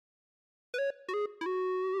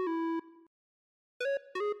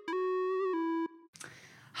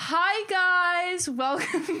Hi guys,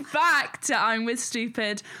 welcome back to I'm with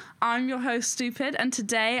Stupid. I'm your host Stupid, and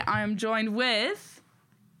today I am joined with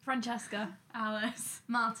Francesca, Alice,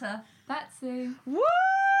 Marta, Betsy. Woo!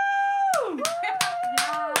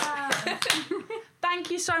 Yeah. Thank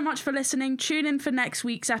you so much for listening. Tune in for next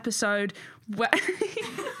week's episode.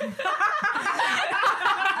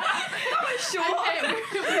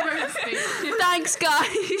 Thanks,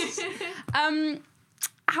 guys.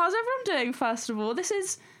 How's everyone doing? First of all, this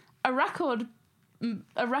is a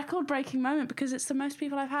record-breaking moment because it's the most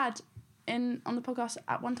people I've had on the podcast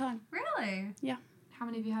at one time. Really? Yeah. How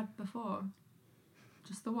many have you had before?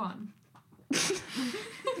 Just the one?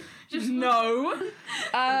 No.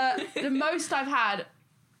 The most I've had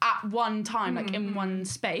at one time, like in one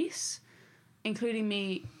space, including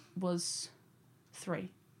me, was 3.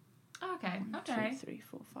 Oh, okay. 2, 3,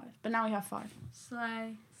 4, 5. But now we have 5.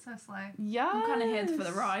 Slay. So slay. Yeah. I'm kind of here for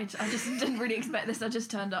the ride. I just didn't really expect this. I just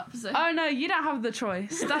turned up. So. Oh no, you don't have the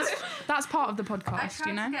choice. That's part of the podcast, I tried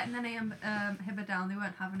you know. to get Nene and Hibba down. They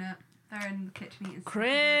weren't having it. They're in the kitchen eating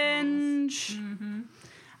Cringe.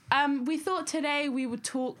 Mm-hmm. We thought today we would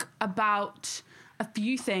talk about a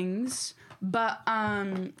few things, but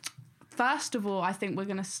first of all, I think we're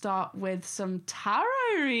going to start with some tarot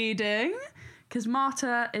reading, because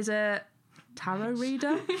Marta is a tarot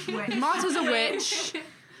reader. Marta's a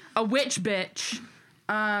witch bitch.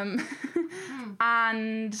 And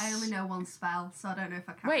I only know one spell, so I don't know if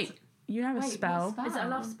I can. wait, you know a spell? What spell? Is it a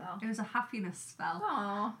love spell? It was a happiness spell.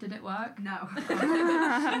 Aw, did it work? No.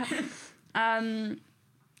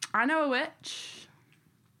 I know a witch.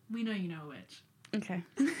 We know you know a witch. Okay.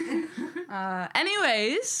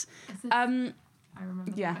 Anyways, I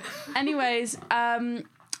remember. yeah. Anyways, who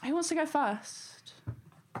wants to go first?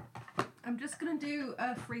 I'm just going to do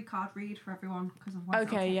a free card read for everyone because of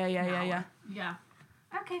Okay, yeah. Yeah.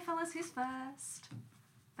 Okay, fellas, who's first?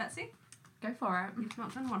 Betsy? Go for it. You've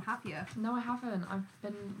not done one, have you? No, I haven't. I've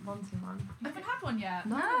been wanting one. I haven't had one yet.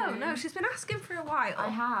 No, she's been asking for a while. I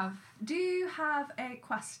have. Do you have a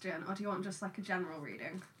question, or do you want just like a general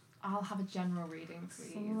reading? I'll have a general reading,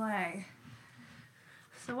 please. Slay.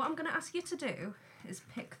 So what I'm going to ask you to do is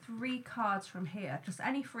pick 3 cards from here. Just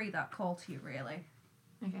any 3 that call to you, really.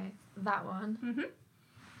 Okay, that one. Mm-hmm.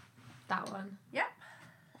 That one. Yep.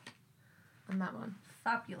 And that one.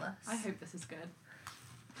 Fabulous. I hope this is good.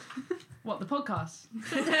 What, the podcast?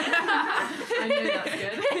 I know that's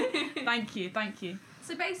good. Thank you.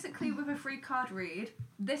 So basically, with a free card read,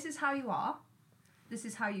 this is how you are, this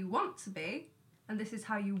is how you want to be, and this is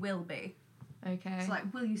how you will be. Okay. So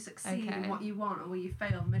like, will you succeed Okay. in what you want, or will you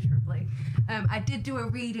fail miserably? I did do a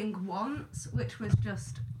reading once, which was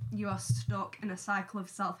just, you are stuck in a cycle of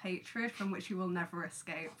self-hatred from which you will never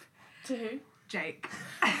escape. To who? Jake.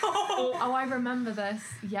 Oh, I remember this.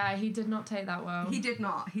 Yeah, he did not take that well. He did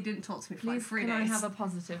not. He didn't talk to me for Please, like 3 can days. I have a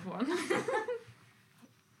positive one? The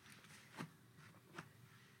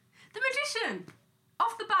Magician!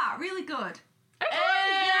 Off the bat, really good.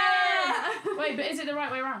 Yeah! Wait, but is it the right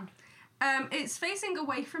way around? It's facing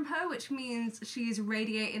away from her, which means she's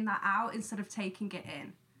radiating that out instead of taking it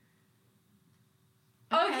in.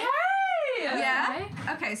 Okay! Yeah?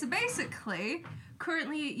 Okay, so basically,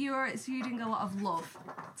 currently you're exuding a lot of love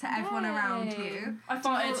to everyone around you. I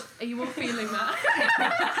farted. Are you all feeling that?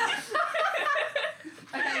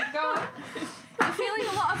 Okay, go on. You're feeling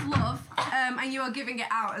a lot of love, and you are giving it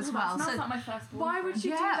out as well. That's So not my first one. Why would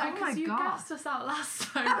you Yeah, do that? oh my Because you God. gassed us out last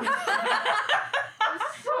time. I'm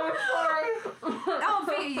so sorry. oh,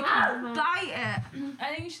 Vita, you can bite it. I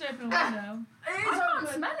think you should open a window. I can't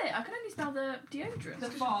smell it. I can only smell the deodorant. The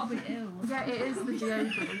fart. Ew. Yeah, it is the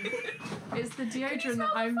deodorant. It's the deodorant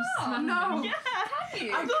that I'm smelling. No. Yeah. Can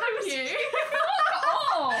you? I can you?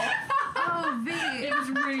 Oh, V. It was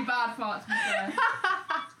really bad fart, to be fair.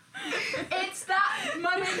 It's that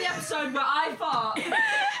moment in the episode where I fart.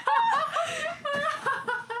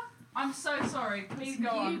 I'm so sorry. Please go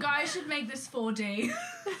on. You guys should make this 4D.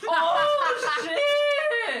 Oh,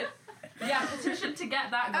 shit! Yeah, petition to get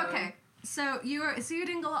that going. Okay, so you're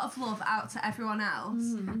exuding a lot of love out to everyone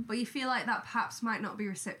else, but you feel like that perhaps might not be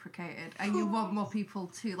reciprocated, and you want more people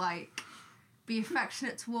to, like, be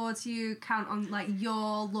affectionate towards you, count on, like,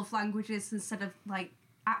 your love languages instead of, like,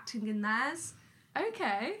 acting in theirs.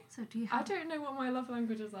 Okay. So do you I have... don't know what my love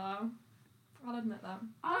languages are. I'll admit that.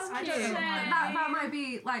 Ask I you. don't know. That might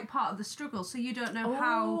be, like, part of the struggle, so you don't know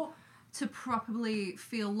how to properly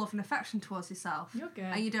feel love and affection towards yourself. You're good.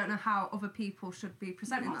 And you don't know how other people should be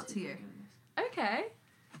presenting that to you. Okay.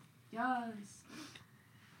 Yes.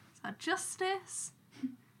 Is that justice?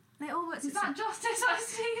 They all work. Is that justice I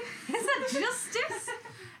see? Is that justice?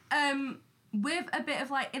 With a bit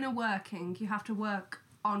of like inner working, you have to work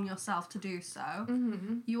on yourself to do so,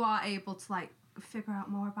 you are able to like figure out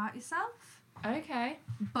more about yourself. Okay.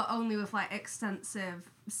 But only with like extensive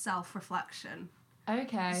self-reflection.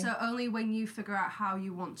 Okay. So only when you figure out how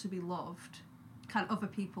you want to be loved can other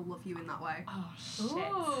people love you in that way. Oh shit.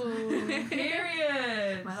 Ooh.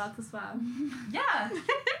 Period. Am I allowed to swear? Yeah.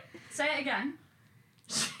 Say it again.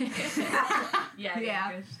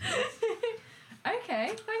 Yeah. Good.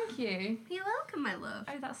 Okay, thank you. You're welcome, my love.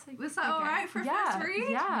 Oh, that's so Was that alright for a first read?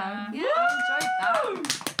 Yeah. Yeah. I enjoyed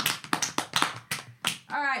that.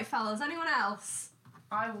 Alright, fellas, anyone else?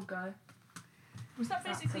 I will go. Was that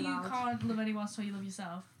That's basically you allowed. can't love anyone so you love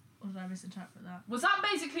yourself? Or did I misinterpret that? Was that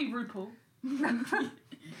basically RuPaul?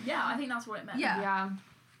 Yeah, I think that's what it meant. Yeah. Yeah.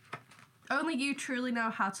 Only you truly know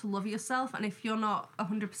how to love yourself, and if you're not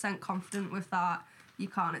 100% confident with that, you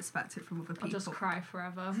can't expect it from other people. I'll just cry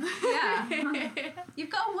forever. Yeah. You've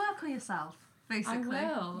got to work on yourself, basically.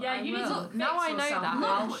 I will. Yeah, I you need will. to Now fix I know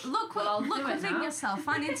yourself. that. Look, Well, I'll look do it within now. yourself.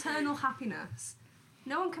 Find internal happiness.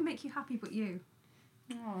 No one can make you happy but you.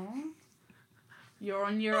 Aww. You're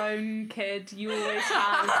on your own, kid. You always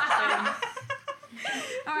have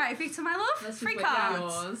All right, Victor, my love. Let's Free just wait for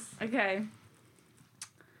cards. yours. been. Okay.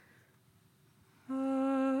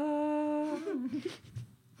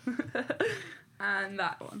 And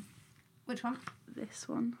that one. Which one? This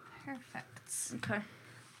one. Perfect. Okay.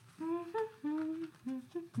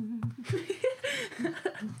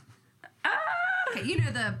 Okay, you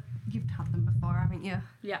know you've had them before, haven't you?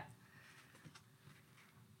 Yeah.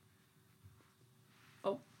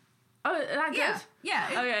 Oh, is that good? Yeah.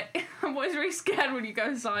 Yeah. Okay. I'm always really scared when you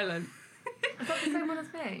go silent. Is that the same one as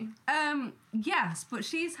me? Yes, but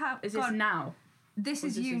she's Is this now? This or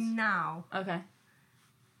is this you is- now. Okay.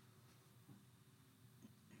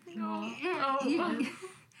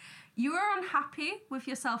 You are unhappy with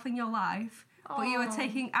yourself in your life, but you are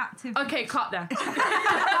taking active. Okay, cut there.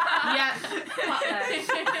 Yeah, cut there.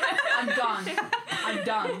 I'm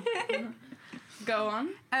done. Go on.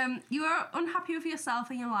 You are unhappy with yourself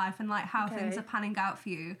in your life and like how Okay. things are panning out for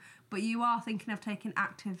you, but you are thinking of taking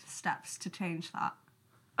active steps to change that.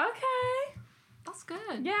 Okay. That's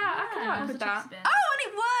good. Yeah, I can work with that. Oh, and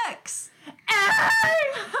it works!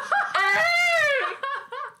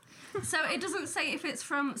 So it doesn't say if it's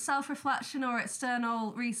from self-reflection or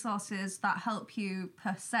external resources that help you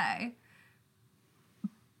per se,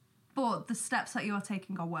 but the steps that you are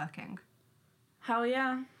taking are working. Hell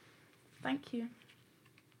yeah. Thank you.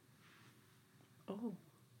 Oh,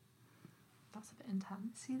 That's a bit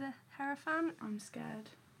intense. See the Hierophant? I'm scared.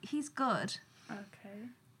 He's good. Okay.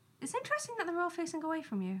 It's interesting that they're all facing away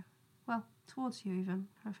from you. Well, towards you even.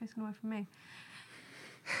 They're facing away from me.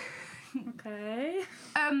 Okay.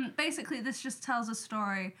 Basically, this just tells a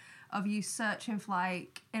story of you searching for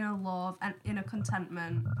like inner love and inner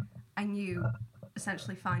contentment, and you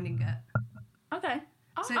essentially finding it. Okay.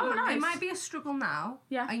 Oh, So nice. it might be a struggle now,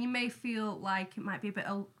 Yeah. and you may feel like it might be a bit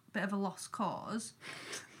of a lost cause.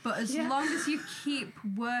 But as Yeah. long as you keep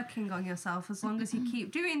working on yourself, as long as you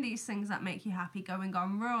keep doing these things that make you happy, going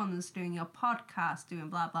on runs, doing your podcast, doing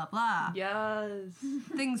blah blah blah, Yes.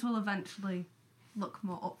 things will eventually look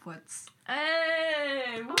more upwards.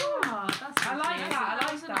 Hey. Woo. Oh, that's I like cute. that. I That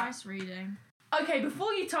like was a that. nice reading. Okay,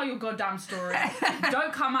 before you tell your goddamn story,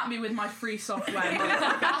 don't come at me with my free software.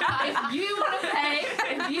 If you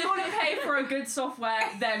want to pay for a good software,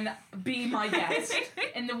 then be my guest.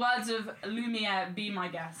 In the words of Lumiere, be my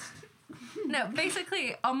guest. No,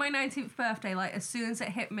 basically, on my 19th birthday, like, as soon as it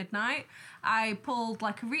hit midnight, I pulled,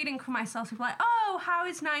 like, a reading for myself to be like, oh, how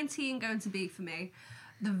is 19 going to be for me?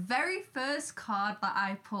 The very first card that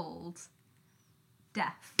I pulled,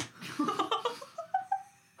 death.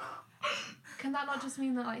 Can that not just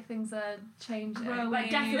mean that like things are changing?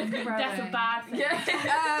 Like death of bad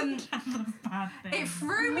things. Bad thing. It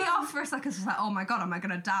threw me off for a second. I was like, oh my god, am I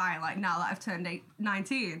going to die? Like, now that I've turned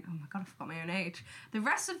 19. Oh my god, I forgot my own age. The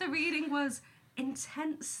rest of the reading was,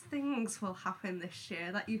 intense things will happen this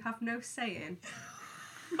year that you have no say in.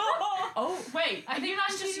 Oh, wait. Are I think you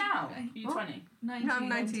that's 19 just- now? Are you What? 20? 19. No, I'm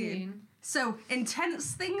 19. So,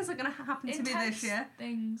 intense things are going to happen to me this Intense year.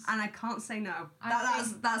 things. And I can't say no. I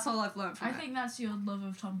That's all I've learned from I it. think that's your love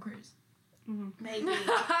of Tom Cruise. Maybe.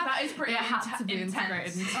 That is pretty It had to be intense.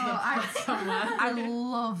 integrated into Oh, I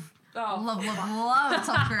love Oh, love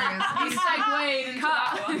Tom Cruise. he segued into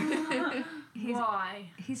that one. Why?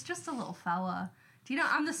 He's just a little fella. Do you know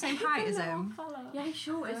I'm the same height as him? Yeah, he's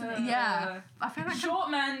short, isn't he? Yeah. I find that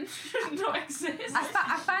Short men should not exist. I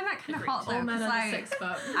find that kind of hot though. all men 'cause, under like, 6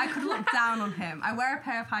 foot. I could look down on him. I wear a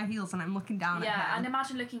pair of high heels and I'm looking down Yeah, at and him.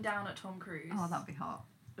 imagine looking down at Tom Cruise. Oh, that'd be hot.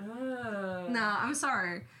 Ugh. No, I'm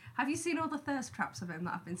sorry. Have you seen all the thirst traps of him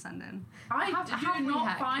that I've been sending? I Have do we, not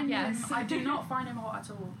Heck? find Yes. him. I do not find him hot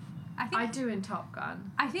at all. I do in Top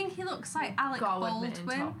Gun. I think he looks like Alec Gotta admit, in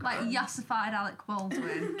Baldwin, Top like Gun. yassified Alec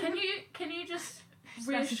Baldwin. Can you just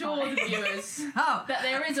reassure the viewers Oh, that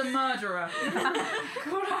there is a murderer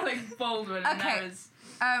called Alec Baldwin? And Okay. there is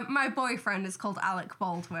my boyfriend is called Alec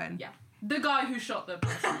Baldwin. yeah, the guy who shot the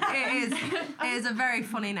person. It is a very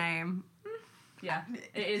funny name. Yeah,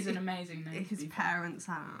 it is an amazing name. His parents,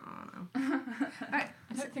 I don't know. Right,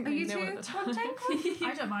 I don't think are they you know two at the time. wanting?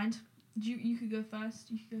 I don't mind. You could go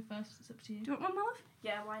first. You could go first. It's up to you. Do you want one, my love?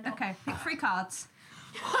 Yeah, why not? Okay, pick 3 cards.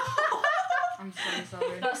 I'm so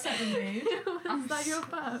sorry. That set the mood. Is that your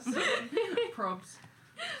first? Probs.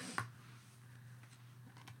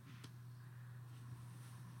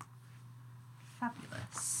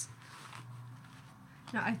 Fabulous.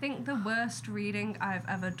 No, I think the worst reading I've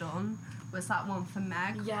ever done was that one for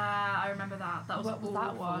Meg. Yeah, I remember that. That was What was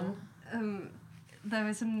that awful. one? There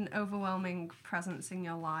is an overwhelming presence in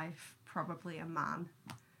your life, probably a man.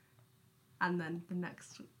 And then the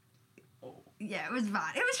next... Yeah, it was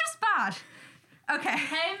bad. It was just bad. Okay.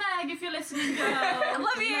 Hey Meg, if you're listening, girl, I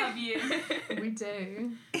love we you. love you. We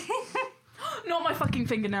do. Not my fucking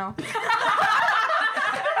fingernail. What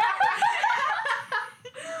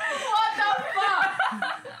the fuck?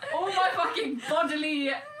 All my fucking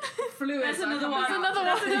bodily fluids. There's another one. There's another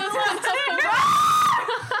one.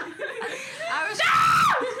 I was...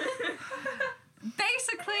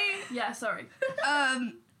 Basically, Yeah, sorry.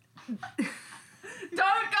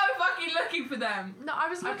 Don't go fucking looking for them. No, I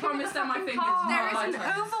was I looking promise at the them my fucking fingers card. there is my an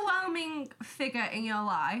turn. overwhelming figure in your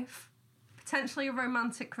life, potentially a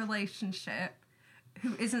romantic relationship,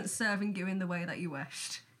 who isn't serving you in the way that you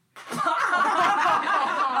wished.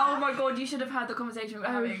 Oh my god, you should have had the conversation we were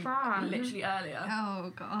having Fran. literally earlier.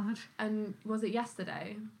 Oh, God. And was it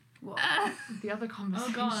yesterday? What? The other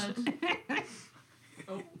conversation. God.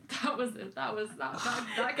 Oh,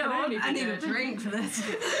 that can Go on, only be I need a good. drink for this.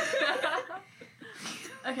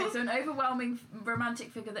 Okay, so an overwhelming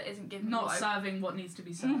romantic figure that isn't giving Not what I- serving what needs to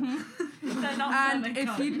be served. They're not And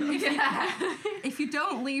serving if colour. if you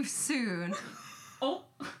don't leave soon, Oh,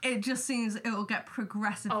 it just seems it will get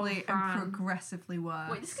progressively Oh, and Fran. progressively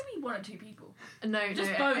worse. Wait, this could be 1 or 2 people. No,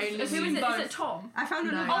 Just no, both. only If Who you is it? both. Is it Tom? I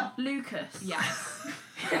found No. another. Oh, Lucas. Yes.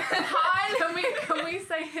 Hi, Can we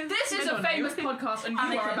say his this is middle a famous name? podcast, and you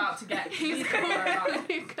Anakin. are about to get. He's you are about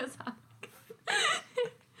to- Lucas.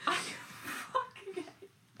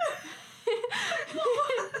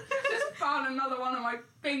 Just found another one of my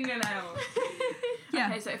fingernails. Yeah,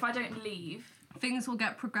 Okay, so if I don't leave, things will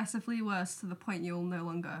get progressively worse to the point you will no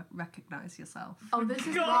longer recognise yourself. Oh, this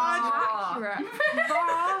is God. accurate.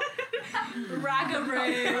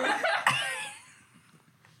 Raggaroo.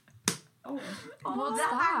 oh, What's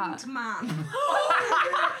that? Man.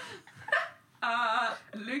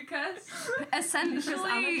 Lucas.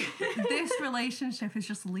 Essentially, this relationship is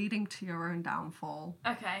just leading to your own downfall.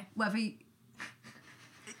 okay. Whether you...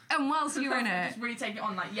 And whilst you're in it, Just really take it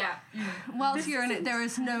on, like, yeah. whilst you're in it, there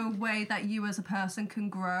is no way that you as a person can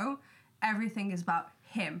grow. Everything is about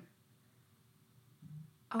him.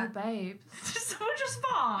 Oh, babes. Someone just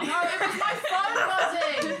fart. No, it was my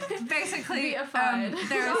phone buzzing. Basically, Beatified.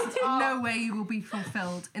 there is Shut up. no way you will be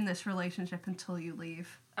fulfilled in this relationship until you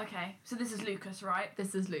leave. Okay, so this is Lucas, right?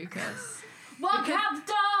 This is Lucas. What have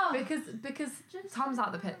done? Because Tom's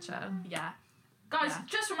out the picture. Yeah. Guys, Yeah.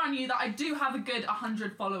 just remind you that I do have a good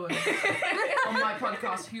 100 followers on my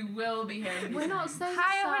podcast who will be hearing these We're not names. saying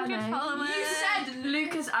Hi, 100 surname. followers. You said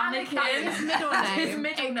Lucas That's Anakin. his middle That's name. his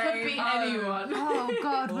middle It name. could be Oh. anyone. Oh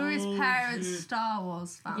God, were his parents Star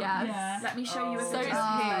Wars fans? Yes. Yeah. Let me show you a Oh. picture So of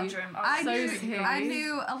is his he. bedroom. I So knew, is he. I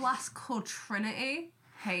knew a lass called Trinity.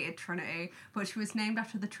 Hated Trinity, but she was named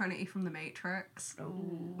after the Trinity from The Matrix.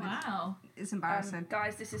 Wow. It's embarrassing.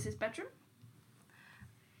 Guys, this is his bedroom.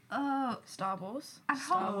 Oh, Star Wars. and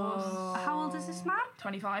how old is this man?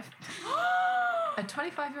 25. A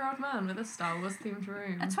 25-year-old man with a Star Wars themed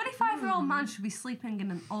room. A 25-year-old man should be sleeping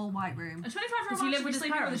in an all-white room. A 25-year-old Does he man live should with be his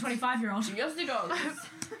sleeping with a parents? 25-year-old. Yes, he does.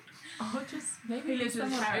 Oh, just maybe He lives with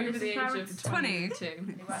his someone parents. over the age Parents. of 20.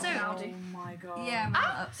 22. Right, So- Audi. my god. Yeah,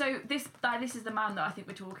 man. So this is the man that I think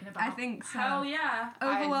we're talking about. I think so. Hell yeah.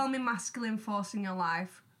 Overwhelming masculine force in your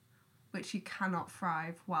life, which you cannot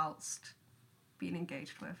thrive whilst being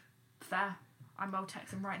engaged with. Fair. I'm well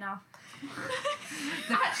texting right now.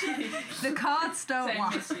 The cards don't Same,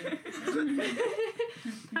 lie. miss you.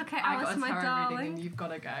 Okay, I got Alice, a my tarot reading darling. and you've got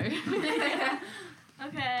to go.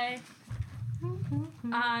 Okay.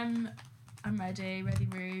 I'm ready. Ready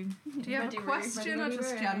room. Do you have Ready, a question ready, or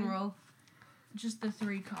just ready. general? Just the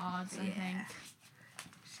 3 cards, I think.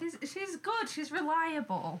 She's good. She's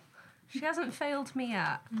reliable. She hasn't failed me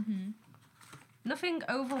yet. Mm-hmm. Nothing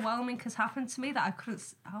overwhelming has happened to me that I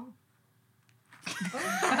couldn't.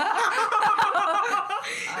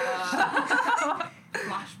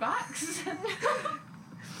 Flashbacks.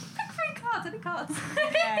 Pick 3 cards. Any cards?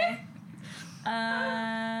 Okay.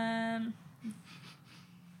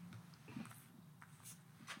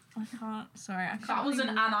 I can't. Sorry, I can't. That was an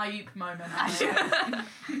really- Anayuk moment. I should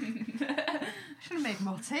have made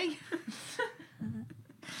more tea. There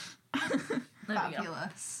we go.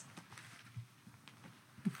 Fabulous.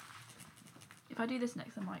 If I do this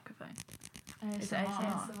next to the microphone. Is it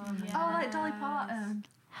ASMR. ASMR? Yeah. Oh, like Dolly Parton.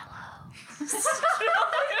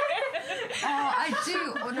 Oh, I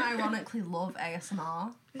do unironically love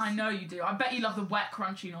ASMR. I know you do. I bet you love the wet,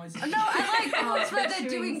 crunchy noises. No, I like the ones where they're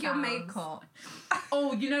chewing doing your sounds. makeup.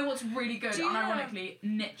 Oh, you know what's really good? Do you know- Unironically,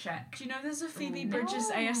 knit check. Do you know there's a Phoebe Ooh. Bridges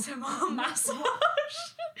ASMR massage?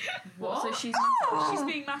 What? So she's She's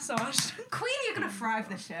being massaged. Queen, you're gonna thrive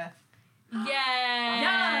this year. Yay!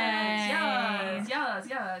 Yes.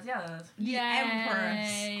 The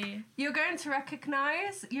Empress. You're going to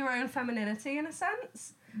recognise your own femininity in a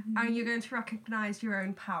sense, and you're going to recognise your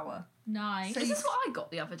own power. Nice. So Is this what I got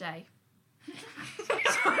the other day? I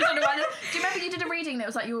don't know why. Do you remember you did a reading that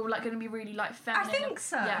was like you were like going to be really like I feminine? think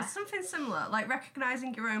so. Yeah. Something similar, like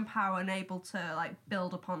recognising your own power and able to like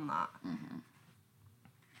build upon that. Mm-hmm.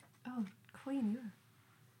 Oh, Queen,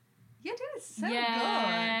 you're doing so Yay.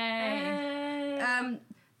 good.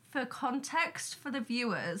 For context for the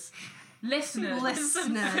viewers,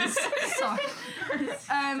 Listeners.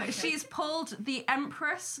 sorry. She's pulled the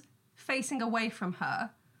Empress facing away from her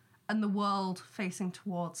and the world facing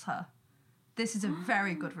towards her. This is a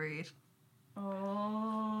very good read.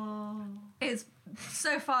 Oh. It's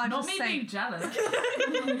so far Not just me saying being jealous.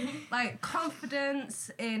 like confidence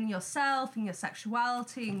in yourself, in your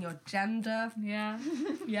sexuality, in your gender. Yeah.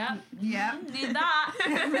 Yeah. Yeah. Need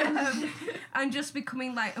that. And just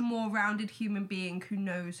becoming like a more rounded human being who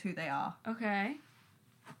knows who they are. Okay.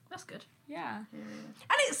 That's good. Yeah.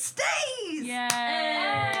 And it stays!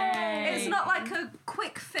 Yay. It's not like a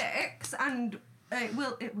quick fix and it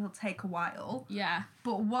will take a while. Yeah.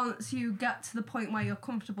 But once you get to the point where you're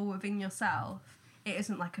comfortable within yourself, it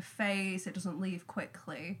isn't like a phase, it doesn't leave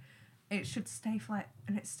quickly. It should stay for like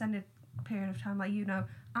an extended period of time. Like, you know,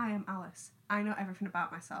 I am Alice. I know everything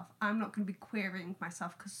about myself. I'm not going to be querying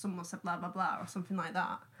myself because someone said blah, blah, blah or something like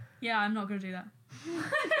that. Yeah, I'm not going to do that.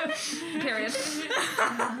 Period.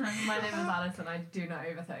 My name is Alice and I do not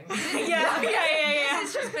overthink. Yeah. This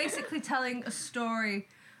is just basically telling a story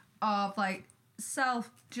of like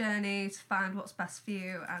self journey to find what's best for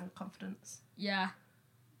you and confidence. Yeah.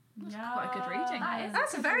 That's quite a good reading.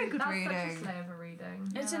 That's a very good That's reading. such a slay of a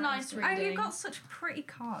reading. It's a nice reading. And you got such pretty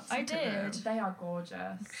cards. I Look at them. did. They are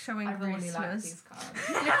gorgeous. Showing I the really like listeners. these cards.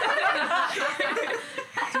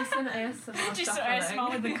 Do some ASMR Just shuffling. ASMR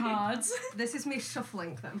with the cards. This is me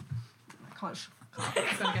shuffling them. I can't shuffle.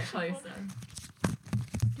 It's gonna get closer.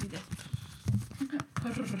 Do this.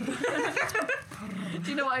 Do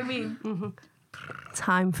you know what I mean?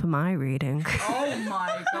 Time for my reading. Oh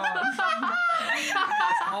my god.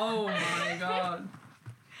 Oh my god.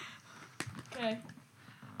 Okay.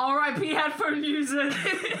 R.I.P. headphone users.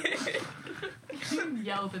 You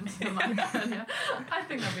yelled into the mic earlier. I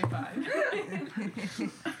think that'll be fine.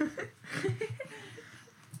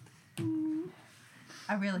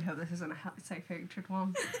 I really hope this isn't a safe hatred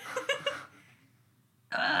one.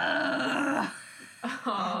 Oh,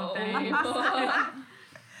 babe.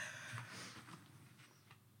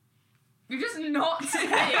 You're just not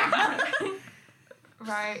saying.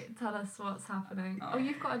 Right, tell us what's happening. Oh,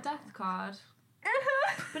 you've got a death card.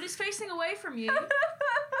 But it's facing away from you.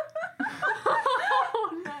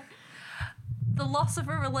 Oh, no. The loss of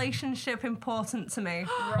a relationship important to me,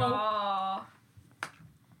 Raw.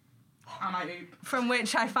 And I oop. from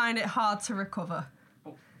which I find it hard to recover.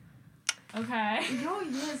 Okay. Your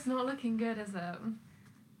year's not looking good, is it?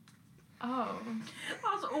 Oh.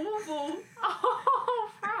 That's awful. Oh,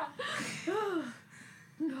 Fran.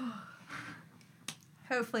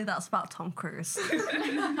 Hopefully that's about Tom Cruise.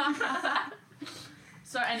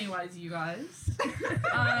 So anyways, you guys.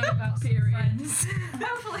 About Period. friends.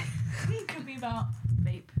 Hopefully. It could be about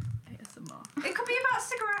Vape ASMR. It could be about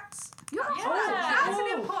cigarettes. Yeah. That's an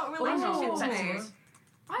important relationship to me.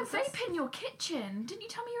 I vape in your kitchen. Didn't you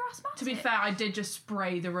tell me you're asthmatic? To be fair, I did just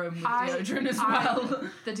spray the room with I- deodorant as I- well.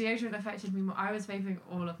 The deodorant affected me more. I was vaping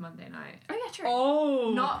all of Monday night. Oh yeah, true.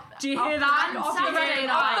 Oh. Not Do you hear that? Saturday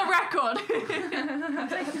night. Off the record. I'm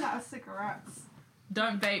taking that as cigarettes.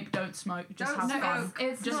 Don't vape, don't smoke, just Don't have fun.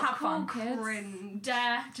 It's Just not have cool, fun. kids. Cringe.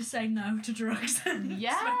 Dare to say no to drugs and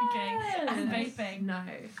Yes. smoking and vaping. No.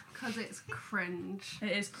 Because it's cringe.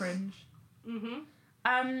 It is cringe.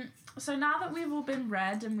 Mm-hmm. So now that we've all been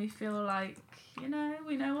read and we feel like, we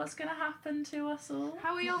know what's going to happen to us all.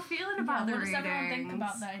 How are you all feeling about the What does readings? everyone think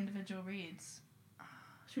about their individual reads?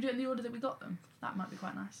 Should we do it in the order that we got them? That might be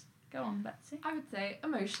quite nice. Go on, Betsy. I would say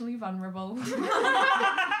emotionally vulnerable.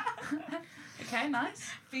 Okay, nice.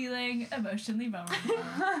 Feeling emotionally vulnerable.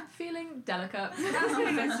 Feeling delicate. That's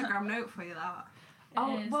an Instagram note for you, that.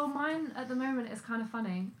 Oh, It is. well, mine at the moment is kind of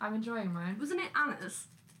funny. I'm enjoying mine. Wasn't it Anna's?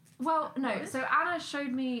 Well, no. So Anna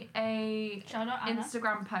showed me a Shout out Anna.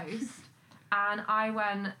 Instagram post, and I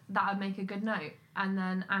went, that would make a good note. And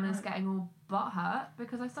then Anna's getting all butthurt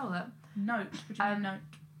because I stole it Note. Would you mean note?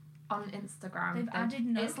 on Instagram. They've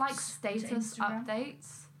added It's like notes to status Instagram?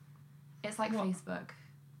 updates. It's like What? Facebook.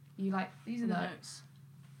 You like These are the look. notes.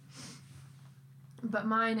 But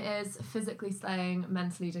mine is physically slaying,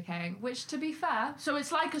 mentally decaying, which, to be fair, So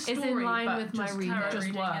it's like a in story, line but with my just, reading. just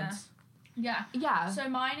Reading, words. Yeah. yeah. So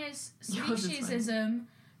mine is Yours is speciesism,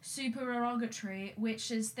 supererogatory,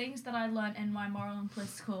 which is things that I learnt in my moral and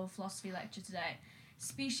political philosophy lecture today.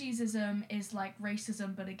 Speciesism is like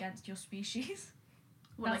racism but against your species.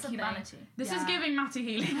 Well, That's like a thing. humanity. This is Yeah. giving Matty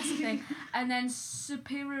Healy. That's the thing. And then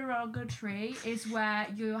supererogatory is where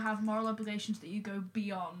you have moral obligations that you go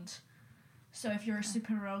beyond. So if you're a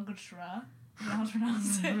supererogator, you know how to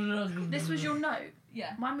pronounce it. This was your note.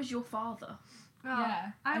 Yeah. Mine was your father.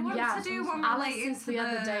 Yeah. I And wanted yeah, to do one Alice relating since to the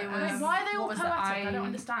other day was- Wait, why are they what all was it? poetic? I I don't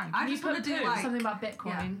understand. I Can you just wanna put do, poo? like- Something about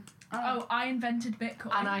Bitcoin. Oh, I invented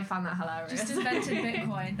Bitcoin. And I found that hilarious. Just invented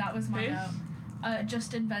Bitcoin. That was my Who? note.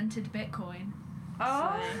 Just invented Bitcoin.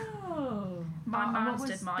 Oh. My and what mum's was-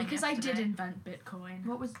 did mine Because I did yesterday. invent Bitcoin.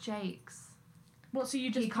 What was Jake's? What, so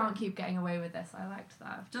you just He can't keep getting away with this. I liked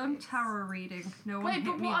that. Done tarot reading. No one Wait, hit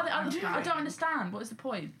but me what are the up other? on I don't time. understand. What is the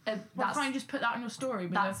point? Why That's can't you just put that in your story?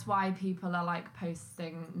 With that's why people are like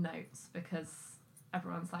posting notes, because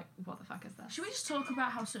everyone's like, what the fuck is this? Should we just talk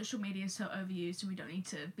about how social media is so overused and we don't need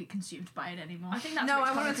to be consumed by it anymore? I think that's No, what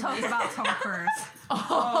I it's want to coming talk about Tom Cruise.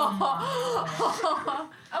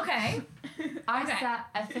 Okay. I Okay. set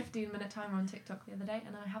a 15-minute timer on TikTok the other day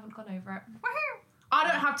and I haven't gone over it. I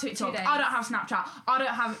don't have TikTok. 2 days. I don't have Snapchat. I don't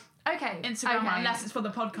have Okay. Instagram okay. unless it's for the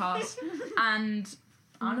podcast. And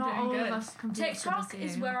I'm Not all doing good. of us complete TikTok the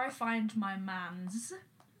is same. where I find my mans.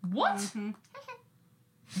 What? Mhm.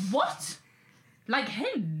 What? Like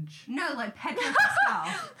Hinge? No, like Pedro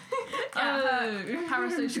Pascal. Oh.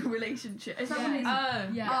 Parasocial relationship. Is that what it is? Oh.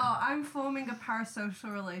 Yeah. Oh, I'm forming a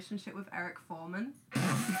parasocial relationship with Eric Foreman. Who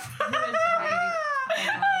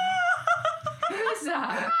is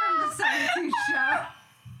that? From the 70s show.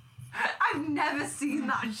 I've never seen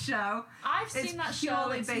that show. I've It's seen that show.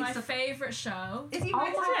 purely It's based my off- favourite show. Is he Oh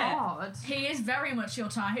rated? my god. He is very much your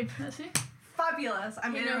type. Fabulous.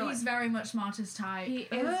 I'm You in a know, he's very much Marta's type. He is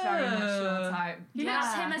very much your type.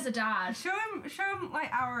 That's him as a dad. Show him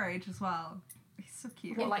like our age as well. He's so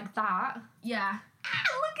cute. What, like that? Yeah.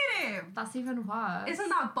 Look at him. That's even worse. Isn't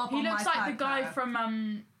that Bob He on looks my like the type, guy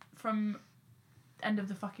though? from End of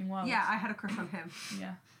the Fucking World. Yeah, I had a crush on him.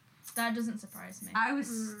 Yeah. That doesn't surprise me. I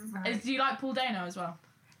was right. Do you like Paul Dano as well?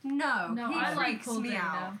 No, No, he I like freaks Paul me Dano.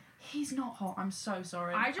 out. He's not hot. I'm so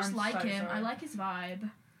sorry. I just I'm like so him. sorry. I like his vibe.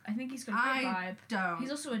 I think he's got a great I vibe. don't.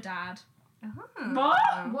 He's also a dad.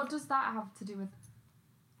 What? What does that have to do with...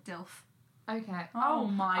 Dilf. Okay. Oh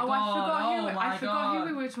my god. I forgot oh who, my I forgot god.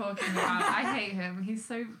 who we were talking about. I hate him. He's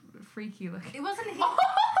so freaky looking. It wasn't he.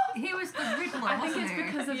 He was the Riddler, I think wasn't it's he?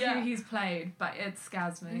 because of Yeah. who he's played, but it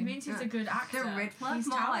scares me. It means he's a good actor. The Riddler, He's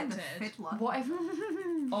more like talented. the Fiddler. What if...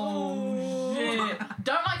 Oh shit.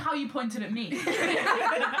 Don't like how you pointed at me.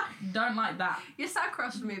 Don't like that. You sat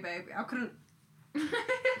across from me, baby. I couldn't.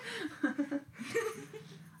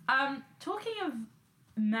 Talking of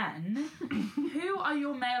men, who are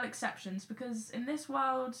your male exceptions? Because in this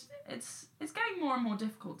world, it's getting more and more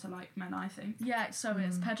difficult to like men, I think. Yeah, so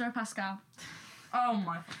is Pedro Pascal. Oh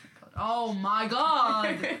my fucking god. Oh my god.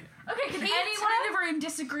 Okay, can anyone in the room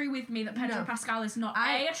disagree with me that Pedro No. Pascal is not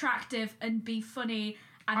I- A, attractive, and B, funny,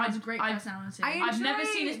 and has a great personality? I've never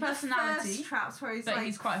seen his the personality, first traps where he's but like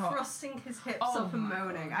he's quite hot. thrusting his hips Oh up and my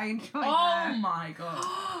moaning. God. I enjoy Oh that. my god.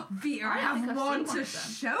 Vita, I I don't think have I've one seen one to of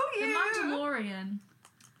them. show The you. Mandalorian.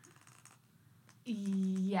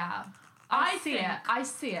 Yeah. I see think- it. I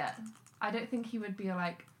see it. I don't think he would be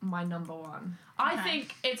like my number one. I Okay.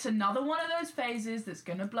 think it's another one of those phases that's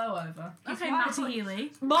gonna blow over. Okay, white. Matty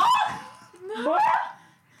Healy.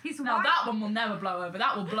 He's Now white. that one will never blow over.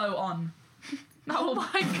 That will blow on. That will. Oh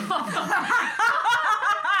my god.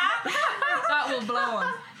 That full blow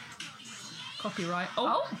on. Copyright.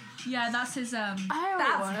 Oh. Yeah, that's his That's him.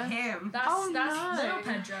 that's no. little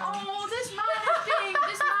Pedro. Oh, this man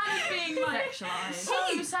is being like Sexualized. so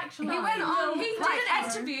sexualized. He went on. He like, did an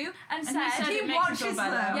interview and And said he said he it makes you watches feel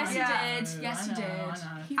better. them. yes, Yeah. he did. Yes, he did.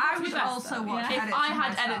 I would best, also though. watch Yeah. edits If I of had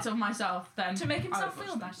myself. edits of myself, then To make himself I would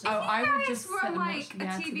feel watch better. them. Oh, I If would you just guys were sit on and like watch- a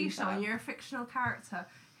yeah, to TV be show fair. and you're a fictional character,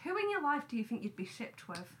 who in your life do you think you'd be shipped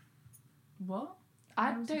with? What?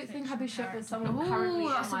 I Who's a don't think I'd be shipped with fictional someone Ooh, currently in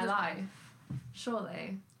that's a my good life.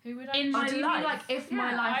 Surely. Who would I In Or my do you life? mean like if my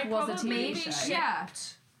Yeah, life I'd was a probably TV be show? shipped Yeah.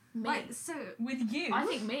 Me. Like, so with you. I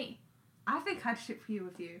think me. I think I'd ship you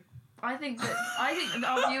with you. I think that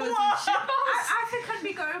our viewers would ship us. I think I'd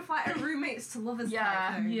be going for like a roommates to lovers Yeah.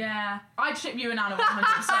 type thing. Yeah. I'd ship you and Anna 100%. I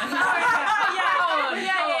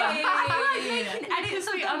feel like making edits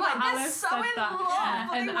of them like they're Alice so said in that. love. Yeah.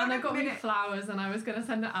 but And they Anna won't got me admit it. flowers, and I was gonna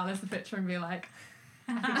send Alice a picture and be like,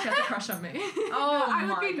 I think she has a crush on me. Oh I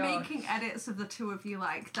would my be god. making edits of the two of you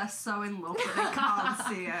like they're so in love that they can't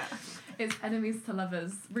see it. It's enemies to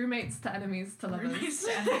lovers, roommates to enemies to lovers.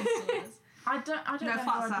 I don't No, know who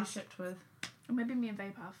fuck I'd be that. shipped with. Or maybe me and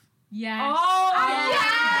Vape have. Yes. Oh,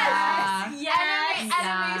 yes! Yes!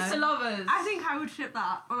 Yeah. Enemies to lovers. I think I would ship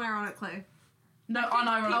that, unironically. No, People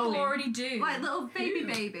unironically. already do. Like little baby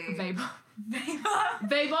baby. Babe.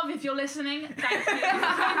 Vabob, if you're listening, thank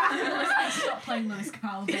you. Stop playing Lewis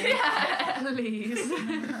Capaldi. Please.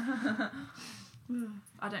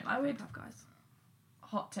 I don't like Vape have, guys.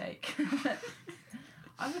 Hot take. Who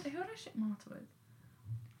would I ship Marta with?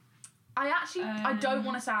 I don't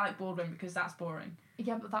want to say Alec Baldwin because that's boring.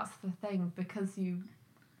 Yeah, but that's the thing, because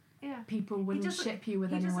Yeah. people wouldn't doesn't- ship you with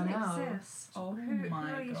He anyone doesn't else. exist. Oh who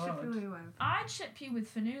my are you God. shipping me with? I'd ship you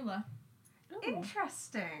with Fanula.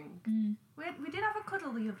 Interesting. Mm. We did have a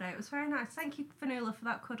cuddle the other day. It was very nice. Thank you, Fanula, for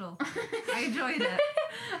that cuddle. I enjoyed it.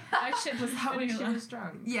 I'd ship Was with that when she Fanula. was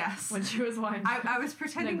drunk? Yes. When she was whining? I was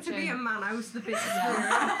pretending No to be a joke. man. I was the big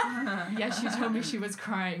spoon. Yeah, she told me she was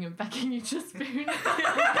crying and begging you to spoon.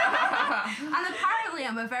 And apparently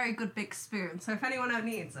I'm a very good big spoon, so if anyone out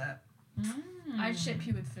needs it. I'd ship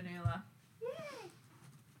you with Fanula.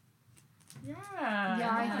 Yeah.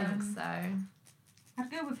 Yeah, I think so. I'd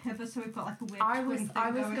go with Hibber, so we've got like a weird I was twin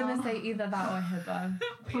thing gonna going on. say either that or Hibber.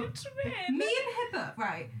 Me and Hibber,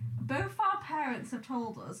 right, both our parents have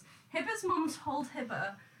told us. Hibber's mum told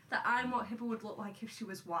Hibber that I'm what Hibber would look like if she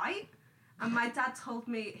was white, and my dad told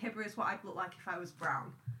me Hibber is what I'd look like if I was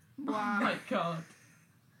brown. Oh my god.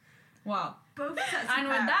 Wow. Both sets of And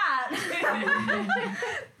with parents. that,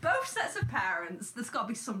 Both sets of parents, there's got to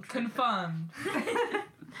be some truth. Confirmed.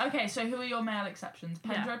 Okay, so who are your male exceptions?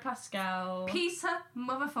 Pedro Pascal. Peter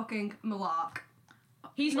motherfucking Malark.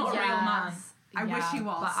 He's not a real man. Yes. I wish he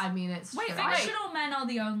was. But I mean, it's Wait, true. fictional men are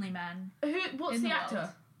the only men. What's In the the actor? world.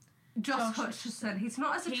 Josh Josh Hutcherson. He's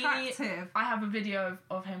not as He- attractive. I have a video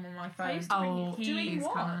of him on my phone. used to Oh, He- please,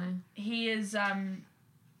 what? can He is I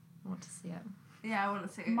want to see it. Yeah, I want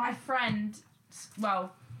to see it. my friend.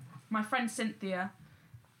 Well, my friend Cynthia.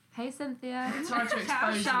 Hey, Cynthia. Sorry to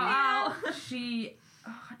expose Shout you. out. She.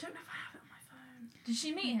 Oh, I don't know if I have it on my phone. Did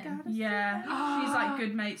she meet him? Yeah, she's like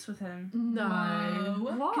good mates with him. No.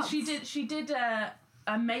 Whoa. What? Because she did a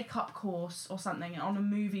makeup course or something on a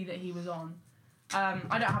movie that he was on. I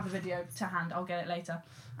don't have the video to hand. I'll get it later.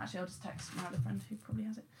 Actually, I'll just text my other friend who probably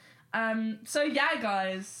has it. So yeah,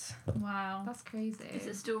 guys. Wow. That's crazy. Is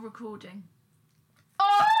it still recording?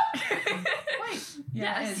 Oh! Wait.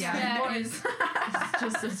 Yeah, Yes. it is. Yeah. What is It's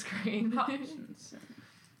just a screen.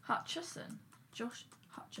 Hutcherson. Josh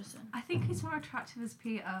Hutcherson. I think he's more attractive as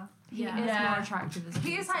Peter. He Yeah. is Yeah. more attractive as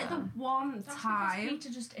He is like the one That's because time Peter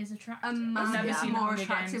just is attractive. a man never is seen more Hunger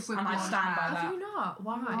attractive Games, with and I blonde stand by hair. that. Have you not?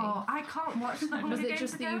 Why? Oh, I can't watch the Hunger Was it Games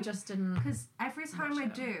just that you again. just didn't? Because every time I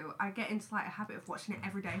Watch it. do, I get into like a habit of watching it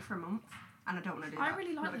every day for a month, and I don't want to do that. I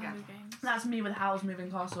really like Not the again. Hunger Games. That's me with Howl's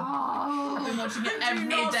Moving Castle. Oh, I've been watching it every Do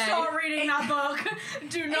not day. start reading that book.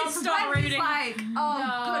 Do not it's start when he's reading. like,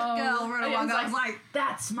 oh, good girl, run And along. it's I was like,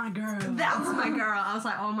 That's my girl. that's my girl. I was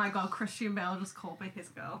like, oh my god, Christian Bale just called me his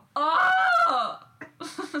girl. Oh!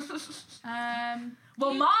 Um,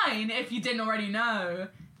 Well, mine, if you didn't already know,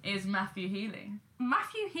 is Matthew Healy.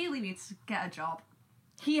 Matthew Healy needs to get a job.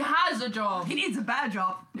 He has a job. He needs a better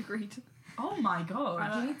job. Agreed. Oh my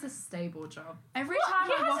god. He needs a stable job. every What? time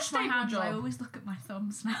He I has a wash my stable hands, I job. always look at my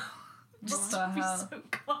thumbs now. Just the to be hell? so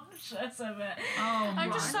conscious of it. Oh I'm my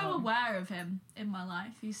just so God. aware of him in my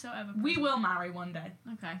life. He's so ever. We will marry one day.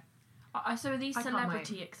 Okay. So are these I can't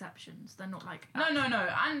celebrity exceptions? They're not like. No.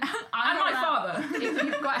 And I'm my not father. If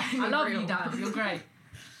you've got any I love real you, Dad. ones. You're great.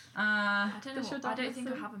 I don't know. Does your I dad don't think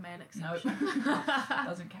I listen? have a male No. exception.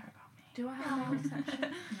 Doesn't care about me. Do I have a male exception?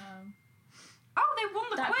 No. Oh, they won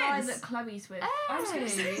the That guy quiz. that Chloe's with. Hey. I was going to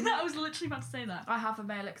say that. I was literally about to say that. I have a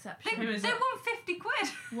male exception. They won 50 quid.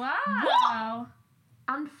 Wow.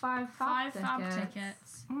 And 5 5 fab fab tickets.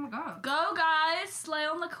 tickets. Oh my god. Go, guys. Slay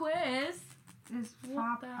on the quiz. This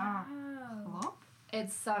What Fab the Fab hell? Club.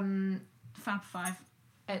 It's Fab 5.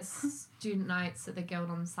 it's student nights at the Guild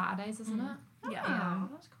on Saturdays, isn't it? Yeah. Oh.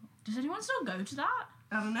 That's cool. Does anyone still go to that?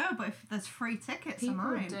 I don't know, but if there's free tickets, People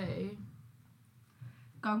am I? do.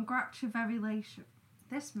 Congratulations.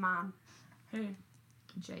 This man. Who?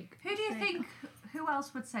 Jake. Who do you think, who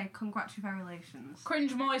else would say congratulations?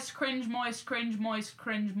 Cringe moist, cringe moist, cringe moist,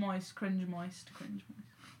 cringe moist, cringe moist, cringe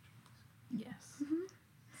moist. Yes.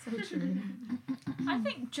 So true. I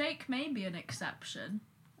think Jake may be an exception.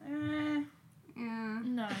 Yeah.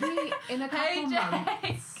 No. In a couple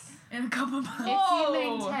months, In a couple of if months. he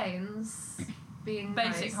Whoa. maintains being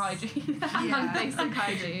Basic nice hygiene. Yeah. and basic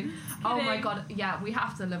hygiene. Oh my Kidding. god, yeah, we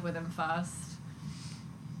have to live with him first.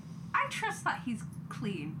 I trust that he's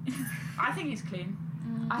clean. I think he's clean.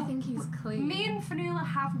 I think he's clean. Me and Fanula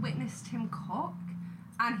have witnessed him cook,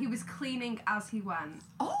 and he was cleaning as he went.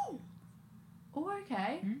 Oh,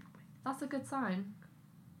 okay. Hmm? That's a good sign.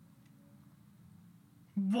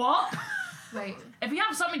 What? Wait, If you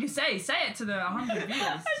have something to say it to the 100 viewers.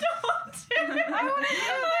 I don't want to. I want to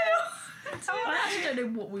know. I actually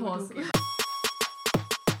don't know what we were pause. talking about.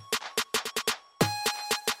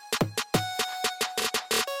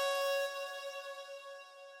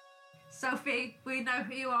 Sophie, we know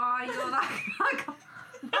who you are. You're that.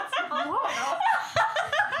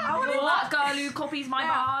 I want That girl who copies my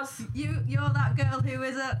Yeah. bars. You're that girl who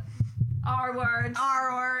is a R word.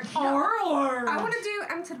 R word. Or I want to do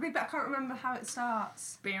M to the B, but I can't remember how it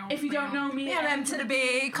starts. if you don't know me, Yeah, M to the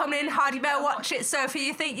B, coming in hard, you better watch it, Sophie.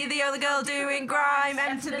 You think you're the only girl doing grime.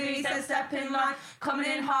 M to the B says step in line,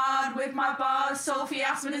 coming in hard with my bars. Sophie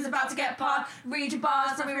Asman is about to get part. Read your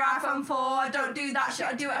bars, let me ride from 4. I don't do that shit,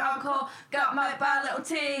 I do it hardcore. Got murked by a little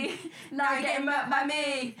T, now you're getting murked by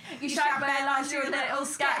me. You shag bare lines, you're a little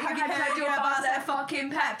scat. Have you heard your bars? They're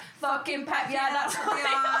fucking pep, yeah, that's what they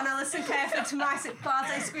are. Now listen carefully to my sick bars,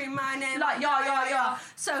 they scream my name like ya.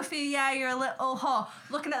 Sophie, yeah, you're a little whore.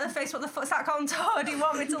 Looking at the face, what the fuck's that contour? Do you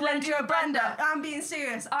want me to lend you a blender? I'm being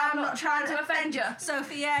serious, I'm not trying to offend you.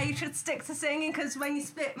 Sophie, yeah, you should stick to singing, cause when you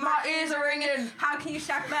spit, my ears are ringing. How can you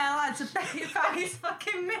shag bare lads? I bet your baggy's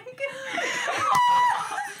fucking minging.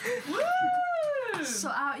 Woo!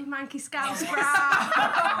 Sort out your manky scalps, bro.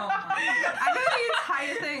 I know the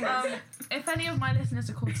entire thing. If any of my listeners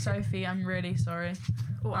are called Sophie, I'm really sorry.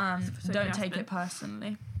 Don't take it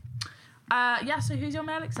personally. So who's your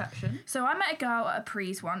male exception? So I met a girl at a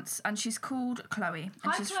prees once, and she's called Chloe.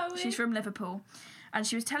 And Hi, Chloe. She's from Liverpool, and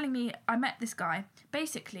she was telling me I met this guy.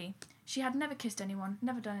 Basically, she had never kissed anyone,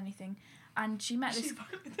 never done anything, and she met this.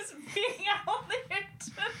 This being out on the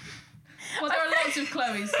internet. Well, there are lots of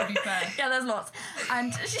Chloes, to be fair. Yeah, there's lots,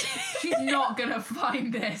 and She's not gonna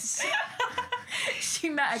find this. she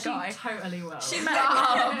met a guy. She totally will. She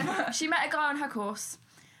met a guy on her course,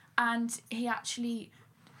 and he actually,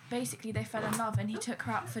 basically, they fell in love, and he took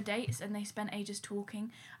her out for dates, and they spent ages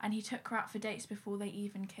talking, and he took her out for dates before they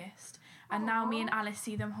even kissed. And now me and Alice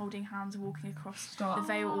see them holding hands, walking across the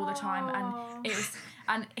Vale all the time,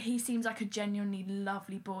 and he seems like a genuinely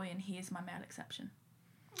lovely boy, and he is my male exception.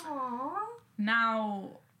 Aww. Now,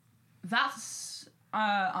 that's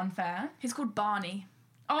unfair. He's called Barney.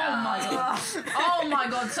 Oh my god. Oh my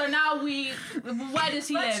god. So now where does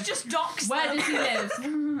he live? just dox Where does he live?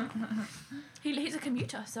 He's a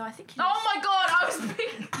commuter, so I think he Oh my god, I was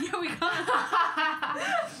thinking. yeah, we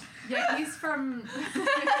can't. Yeah, he's from.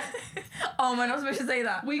 Oh, am I not supposed to say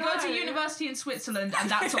that? We go to university in Switzerland, and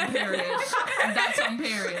that's on period. And that's on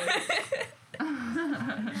period.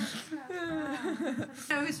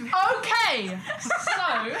 Okay, so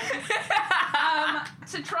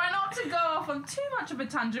to try not to go off on too much of a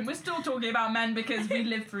tangent, we're still talking about men because we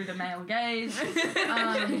live through the male gaze.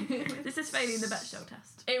 This is failing the Bechdel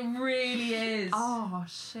test. It really is. Oh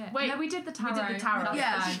shit! Wait, no, we did the tarot. did the tarot. That's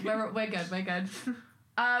Yeah. fine. We're good. We're good.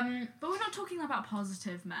 But we're not talking about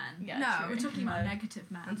positive men. Yeah, No. We're talking about No. negative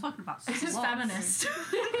men. I'm talking about This is sluts. feminist.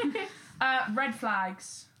 Red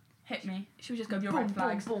flags. Hit me. Should we just Go go your boom, red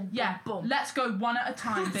flags. boom, boom, Yeah, boom, boom. let's go one at a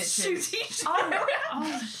time, bitches. Shoot each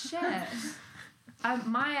Oh shit!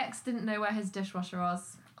 My ex didn't know where his dishwasher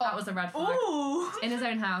was. That was a red flag. Ooh. In his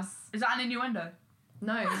own house. Is that an innuendo?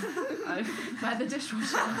 No. Where the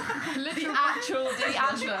dishwasher. The actual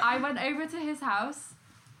dishwasher. I went over to his house.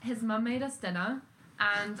 His mum made us dinner,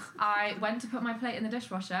 and I went to put my plate in the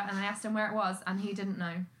dishwasher, and I asked him where it was, and he didn't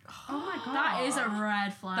know. Oh my god. That is a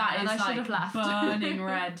red flag. That And is I should like have left. burning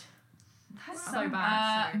red. That's so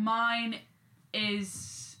bad. Mine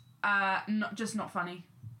is not funny.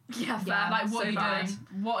 Yeah, fair. Yeah. Like, what so are you bad.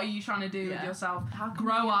 doing? What are you trying to do with Yeah. yourself? How can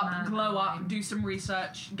Grow you be a up, man glow that up, way? do some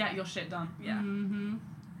research, get your shit done. Yeah. Mm-hmm.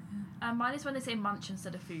 Mine is when they say munch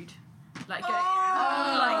instead of food. Like,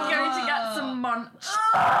 going to get some munch.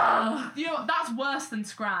 You know, that's worse than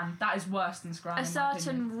Scran. That is worse than Scran. A in my opinion.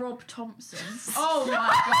 certain Rob Thompson. Oh my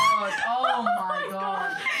god! Oh my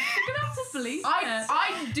god! You're gonna have to believe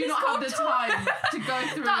I do not have the time to go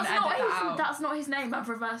through That's and not edit that out. that's not his name. I've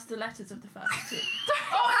reversed the letters of the first two.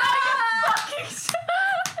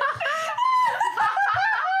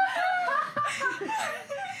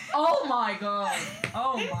 Oh my god!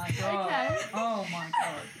 Oh my god! Okay. Oh my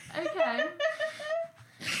god! Okay.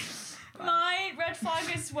 My red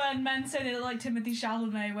flag is when men say they look like Timothy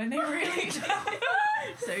Chalamet when they really don't.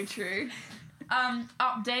 So true.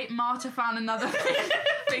 Update: Marta found another My red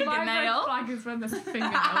fingernail. flag is when there's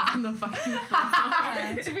fingernails in the fucking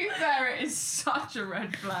floor. To be fair, it is such a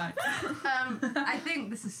red flag. I think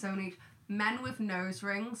this is so niche. Men with nose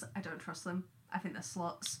rings, I don't trust them. I think they're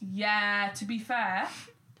sluts. Yeah. To be fair.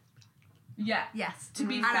 Yeah. Yes. To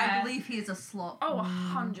be and fair. I believe he is a slut. Oh,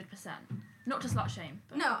 100%. Not to slut shame.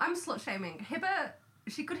 But No, I'm slut shaming. Hibba,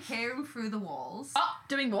 she could hear him through the walls.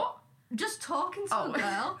 doing what? Just talking to Oh. a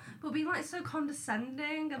girl, but being like so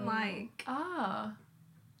condescending and like. Ah.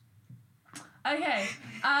 Okay.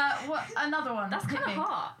 What? Another one. That's Hit kind of me.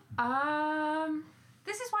 hot.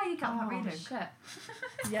 This is why you get that Oh reading. shit.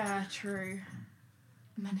 Yeah, true.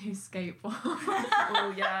 Men who skateboard.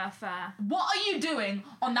 Oh, yeah, fair. What are you doing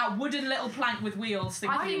on that wooden little plank with wheels thing?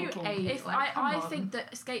 Are people you call? eight? If Like, come I on. think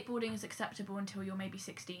that skateboarding is acceptable until you're maybe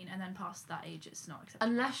 16, and then past that age, it's not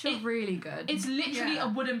acceptable. Unless you're It- really good. It's literally Yeah. a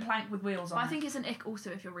wooden plank with wheels on. But I it. think it's an ick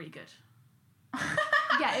also if you're really good.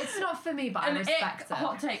 Yeah, it's not for me, but I an respect ick. it.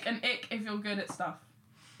 Hot take. An ick if you're good at stuff.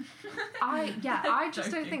 I just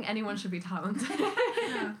don't Joking. think anyone should be talented.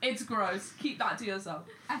 It's gross. Keep that to yourself.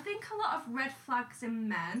 I think a lot of red flags in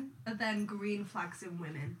men are then green flags in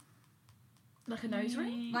women. Like a nose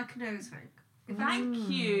ring? Like a nose ring. If Thank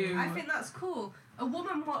you. I think that's cool. A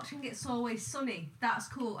woman watching It's Always Sunny, that's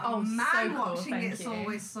cool. A Oh, man so cool, watching thank It's you.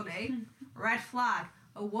 Always Sunny, red flag.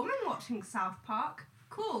 A woman watching South Park,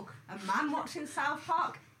 cool. A man watching South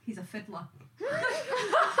Park, he's a fiddler.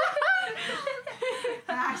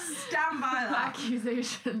 And I stand by that.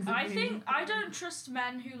 Accusations. I think I don't trust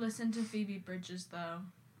men who listen to Phoebe Bridgers though.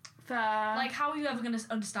 Fair. Like, how are you ever gonna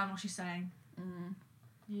understand what she's saying?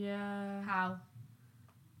 Yeah. How?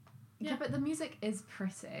 Yeah, but the music is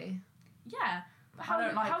pretty. Yeah. But I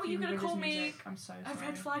don't like how are you Phoebe gonna call Bridgers' me music. I'm so a sorry.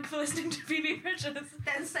 red flag for listening to Phoebe Bridgers?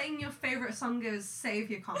 Then saying your favourite song is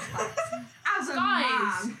Saviour Complex. As a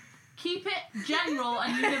Guys. man, Keep it general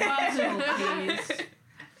and universal, please.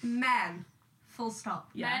 men, full stop.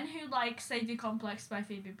 Men who like Saviour Complex by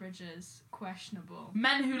Phoebe Bridgers, questionable.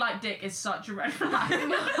 Men who like dick is such a red flag.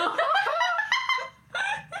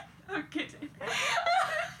 I'm kidding.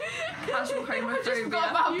 Casual I just homophobia.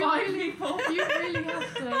 forgot about You bi really- people. You really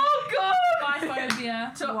have to. Oh god.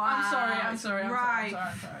 Biphobia. So, Wow. I'm sorry. Right.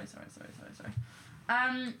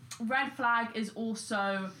 Red flag is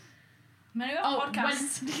also Men who have Oh,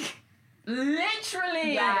 podcasts.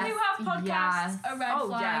 literally Yes. Men who have podcasts, Yes. a red Oh,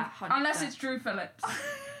 flag. yeah. 100%. unless it's Drew Phillips.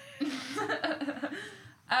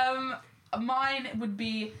 Mine would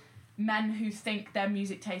be men who think their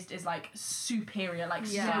music taste is like superior, like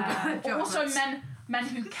Yeah. so good. Also men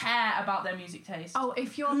who care about their music taste. Oh,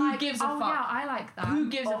 if you're Who like, gives a oh fuck? yeah, I like that. Who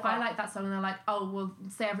gives a or I fuck? like that song, and they're like, oh, well,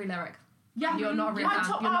 say every lyric. Yeah, You're not a real my fan.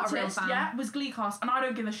 top You're not a real artist, fan. yeah, was Glee Cast, and I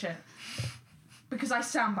don't give a shit because I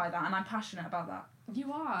stand by that and I'm passionate about that.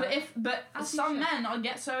 You are. But As you some should. men are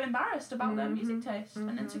get so embarrassed about their music Mhm, taste and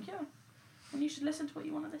mhm. insecure, and you should listen to what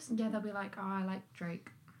you want to listen. yeah, they'll be like, oh, I like Drake.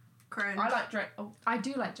 Cringe. I like Drake. Oh, I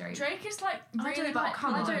do like Drake. Drake is like I really don't like-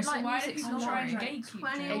 popular, I don't so like why music did so you try and much. gatekeep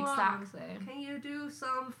 21. Drake? Exactly. Can you do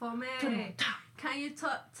some for me? Can you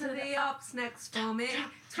talk to the ops next for me?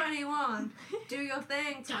 21. Do your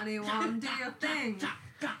thing, 21. Do your thing.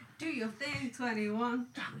 Do your thing, 21.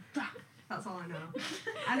 That's all I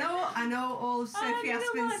know. I know all of Sophie has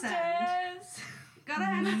been said. Gotta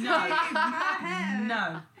entertain my head.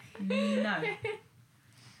 no.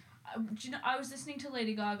 Do you know, I was listening to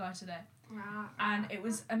Lady Gaga today, and it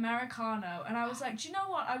was Americano, and I was like, do you know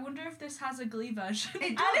what? I wonder if this has a Glee version. It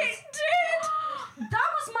And does. it did! That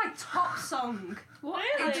was my top song. What?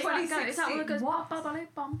 In How does that go? Is that 2016. one that goes What? bum, bum, bum,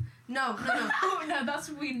 bum? No. Oh no, that's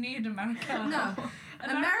We Need Americano. No.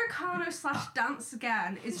 Americano / Dance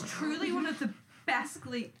Again is truly one of the best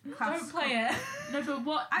Glee classics. Don't play it. No, but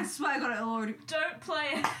what? I swear I got it already. Don't play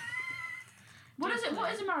it. What is it?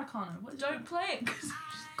 What is Americano? What is Don't play it. 'Cause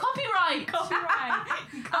Copyright.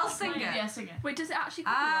 I'll sing it. Yeah, sing it. Wait, does it actually?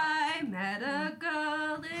 I met a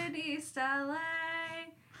girl in East LA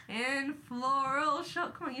in floral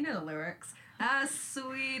shop. Come on, you know the lyrics. As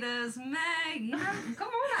sweet as May. You know, come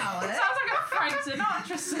on, Alex. Sounds like a Frank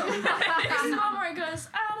Sinatra song. It's the one where it goes.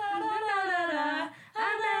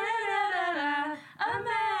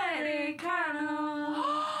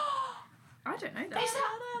 Americano. I don't know that. Is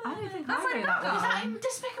that? I don't think That's I like know that that one. Is that in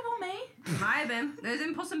Despicable Me? Might have been. There's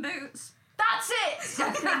in Puss in Boots. That's it.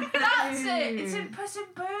 That's it. It's in Puss in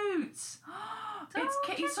Boots. It's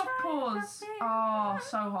Kitty Soft Paws. Oh,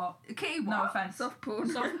 so hot. Kitty what? No offense. Soft porn.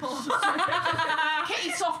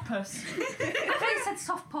 Kitty Soft Puss. I thought you said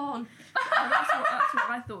soft porn. That's what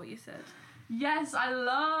I thought you said. Yes, I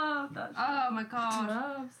love that. Oh my god.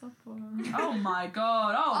 Love soft porn. Oh my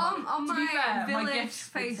god. Oh. On to be my fair, my village gifts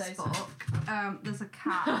would say so. Facebook, there's a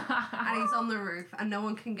cat and he's on the roof and no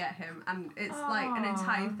one can get him, and it's like an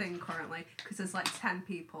entire thing currently because there's like 10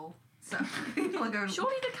 people. So people are going.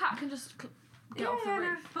 Surely the cat can just get off the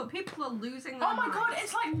roof. But people are losing their Oh my god, minds.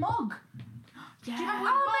 it's like Mog. Yeah. Do you know when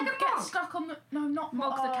Oh, Mog like a gets Mog. stuck on the... No, not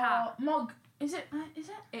Mog the cat. Mog. Is it? Is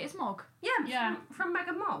it? It is Mog. Yeah. From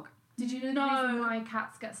Mega Mog. Did you know No. the reason why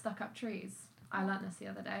cats get stuck up trees? I learnt this the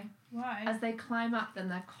other day. Why? As they climb up, then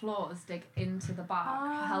their claws dig into the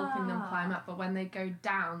bark, helping them climb up. But when they go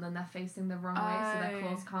down, then they're facing the wrong way, so their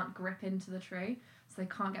claws can't grip into the tree, so they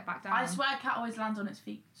can't get back down. I swear a cat always lands on its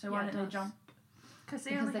feet, so why Yeah, it don't they does. jump? Because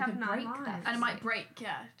they Because only they have could 9 break lives. their- And it might break,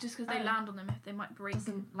 yeah. Just because they Oh. land on them, they might break.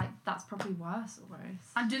 Doesn't, like, that's probably worse almost.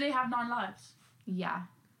 And do they have 9 lives? Yeah.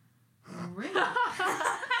 Really?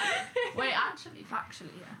 Wait, actually? Actually,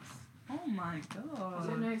 yes. Oh my I god.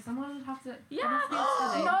 don't know, someone would have to... Yeah. there must be a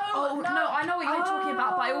study. Oh, no, I know what you're talking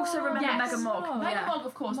about, but I also remember Yes. Mega Mog. Mega Yeah. Mog,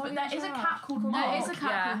 of course, Mog but there in is a charge. cat called Mog. There is a cat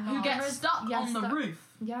yeah, called who Mog. gets stuck Yeah, on the stuck.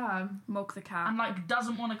 roof Yeah. Mog the cat. and like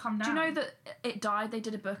doesn't want to come down. Do you know that it died? They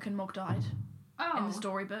did a book and Mog died Oh. in the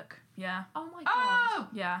storybook. Yeah. Oh my god. Oh!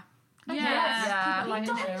 Yeah. Okay, Yeah. let's Yeah. keep it He light died,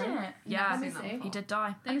 and cheery. didn't it? Yeah. Let me I've seen see. that He did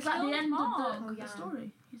die. It's at the killed end Mog. of Oh, the yeah.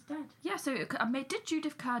 story. He's dead. Yeah, so did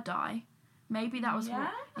Judith Kerr die? Maybe that was Yeah?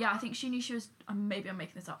 what. Yeah, I think she knew she was. Maybe I'm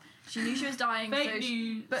making this up. She knew she was dying. Fake so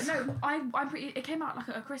news. but no, I'm pretty. It came out like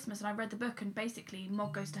at Christmas, and I read the book, and basically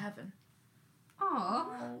Mog goes to heaven.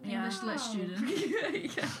 Oh. English lit student.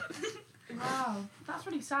 yeah. Wow, that's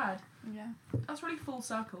really sad. Yeah. That's really full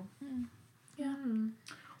circle. Yeah.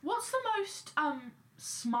 What's the most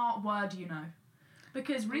smart word you know?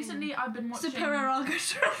 Because recently I've been watching. Oh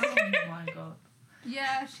my god.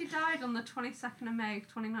 Yeah, she died on the 22nd of May,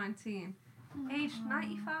 2019. Aged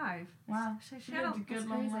 95. Wow. So she Lived a good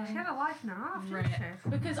long life. She had a life and a half, didn't Right. she?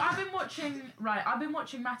 Because I've been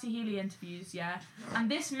watching Matty Healy interviews, yeah,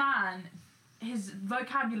 and this man, his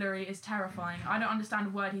vocabulary is terrifying. I don't understand a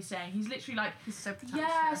word he's saying. He's literally like, He's so pretentious.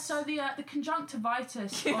 yeah, so the conjunctivitis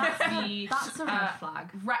of the That's a red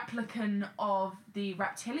flag. replicant of the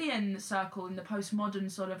reptilian circle in the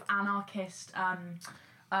postmodern sort of anarchist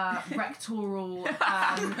rectoral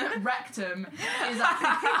rectum is and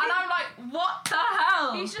I'm like, what the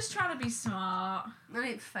hell? He's just trying to be smart. And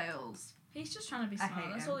it fails. He's just trying to be I smart.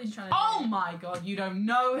 hate That's him. all he's trying to Oh do. my god, you don't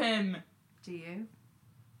know him. Do you?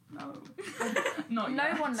 No. Not No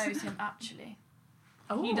yet. one knows him actually.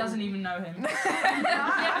 He doesn't even know him.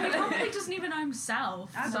 Yeah, he probably doesn't even know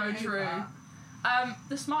himself. I So believe true. that.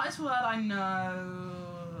 The smartest word I know.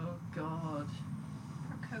 Oh god.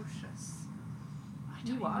 Precocious. I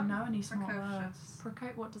don't what? even know any smart words.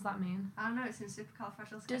 Precocious. What does that mean? I don't know, it's in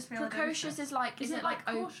supercalifragilistic. Does precocious is like? Is it like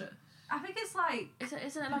cautious? I think it's like Isn't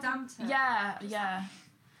it like? pedantic. Yeah.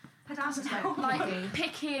 Pedantic. Like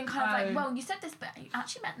picky and kind of Oh. like, well, you said this, but you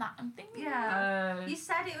actually meant that. I'm thinking. Yeah. You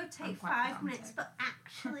said it would take I'm quite 5 pedantic. minutes, but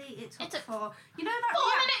actually it took It took 4. You know that 4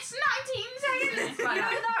 minutes, 19 seconds. you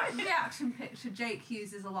know that reaction picture Jake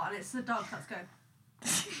uses a lot, and it's the dog that's going.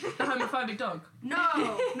 The homophobic dog. No,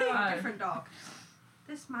 Oh. different dog.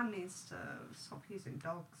 This man needs to stop using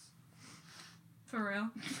dogs. For real.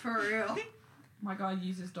 For real. My guy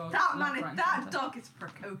uses dogs. That left, man, right, and that centre. dog is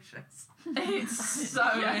precocious. It so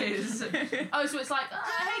is. Oh, so it's like,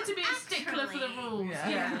 I hate to be a stickler for the Actually. rules.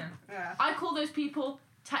 Yeah. Yeah. I call those people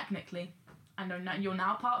technically. I know you're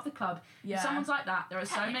now part of the club. Yeah. If someone's like that, there are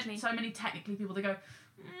Technically. so many technically people that go,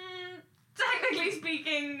 technically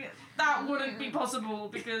speaking, that wouldn't be possible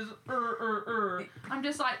because I'm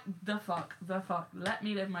just like, the fuck. Let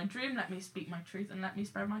me live my dream, let me speak my truth, and let me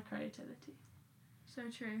spread my creativity. So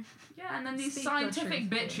true. Yeah, and then these Speak your scientific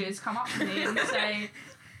truth, bitches come up to me and say,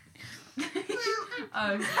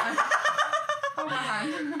 oh my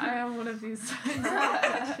hand. I am one of these.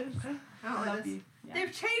 Oh, I love you. Yeah.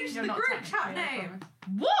 They've changed You're the not group chat technically, I name.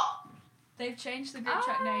 promise. What? They've changed the group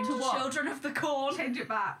chat name To to what? Children of the Corn. Change it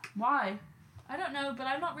back. Why? I don't know, but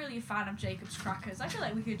I'm not really a fan of Jacob's Crackers. I feel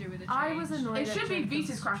like we could do with a change. I was annoyed. It at should be Jacob's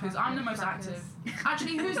Vita's Crackers. I'm the most active.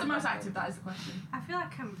 Actually, who's the most active? That is the question. I feel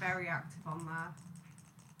like I'm very active on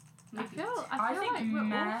there. I feel I think like we're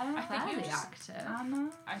Mel- all I think fairly you're just- active. Anna.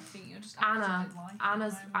 I think you're just Anna. active in life. at the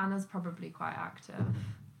moment. Anna's probably quite active.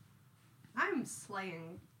 I'm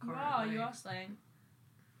slaying You currently. are slaying.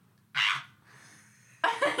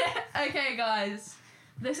 Okay, guys.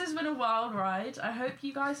 This has been a wild ride. I hope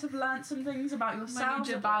you guys have learned some things about yourselves,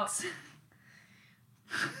 about...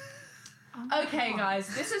 Okay, guys,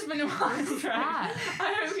 this has been a wild ride.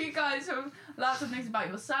 I hope you guys have learned some things about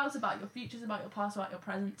yourselves, about your futures, about your past, about your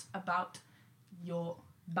present, about your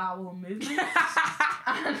bowel movements.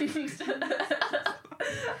 And...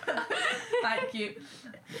 Thank you.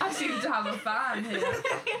 I seem to have a fan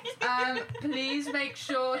here. Please make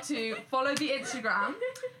sure to follow the Instagram.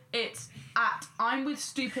 It's at I'm with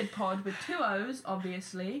Stupid Pod with 2 O's,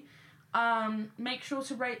 obviously. Make sure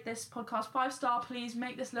to rate this podcast 5-star, please.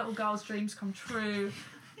 Make this little girl's dreams come true.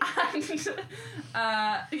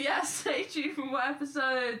 And stay tuned for more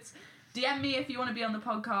episodes. DM me if you want to be on the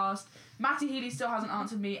podcast. Matty Healy still hasn't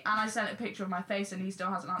answered me, and I sent a picture of my face and he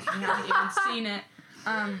still hasn't answered me. He hasn't even seen it.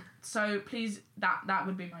 So please, that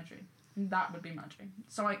would be my dream. That would be my dream.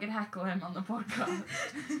 So I could heckle him on the podcast.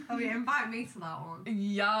 Oh yeah, invite me to that one.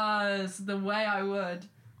 Yes, the way I would.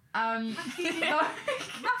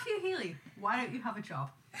 Matthew Healy, why don't you have a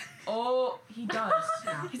job? Oh, he does.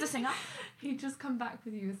 He's a singer. He'd just come back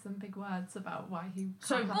with you with some big words about why he.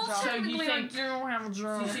 So can't have a job. so you think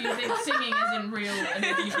so you think singing isn't real and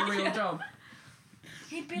it's a real job?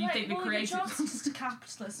 He'd be You like, think the well, creative- your job's just a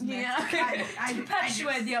capitalist myth. Yeah. I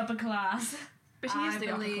Perpetuate the upper class. But he I is the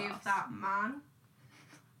upper believe class. that man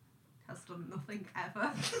has done nothing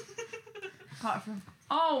ever. Apart from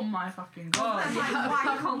oh my fucking god!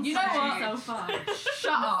 You know what? So far.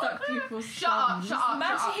 Shut up! Suck people's Shut up! Shut up!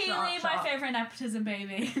 Matty shut up, Healy, shut up, my shut up. favourite nepotism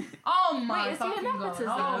baby. Oh my Wait, is he a fucking god! nepotism?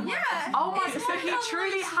 Oh my Yeah. Oh my! It's So like he a truly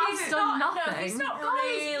loose has music. done No, nothing. he's not Guys,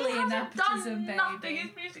 really he a hasn't nepotism done baby. nothing.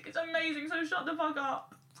 His music is amazing, so shut the fuck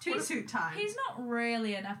up. Two-suit time. He's not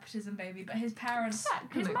really a nepotism baby, but his parents.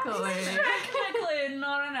 Technically. Technically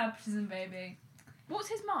not a nepotism baby. What's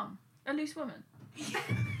his mum? A loose woman.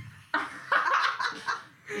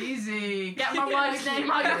 Easy. Get my wife's name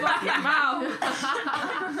out your fucking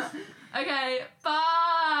mouth. Okay, bye.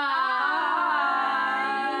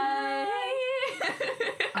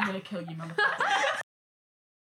 I'm gonna kill you, motherfucker.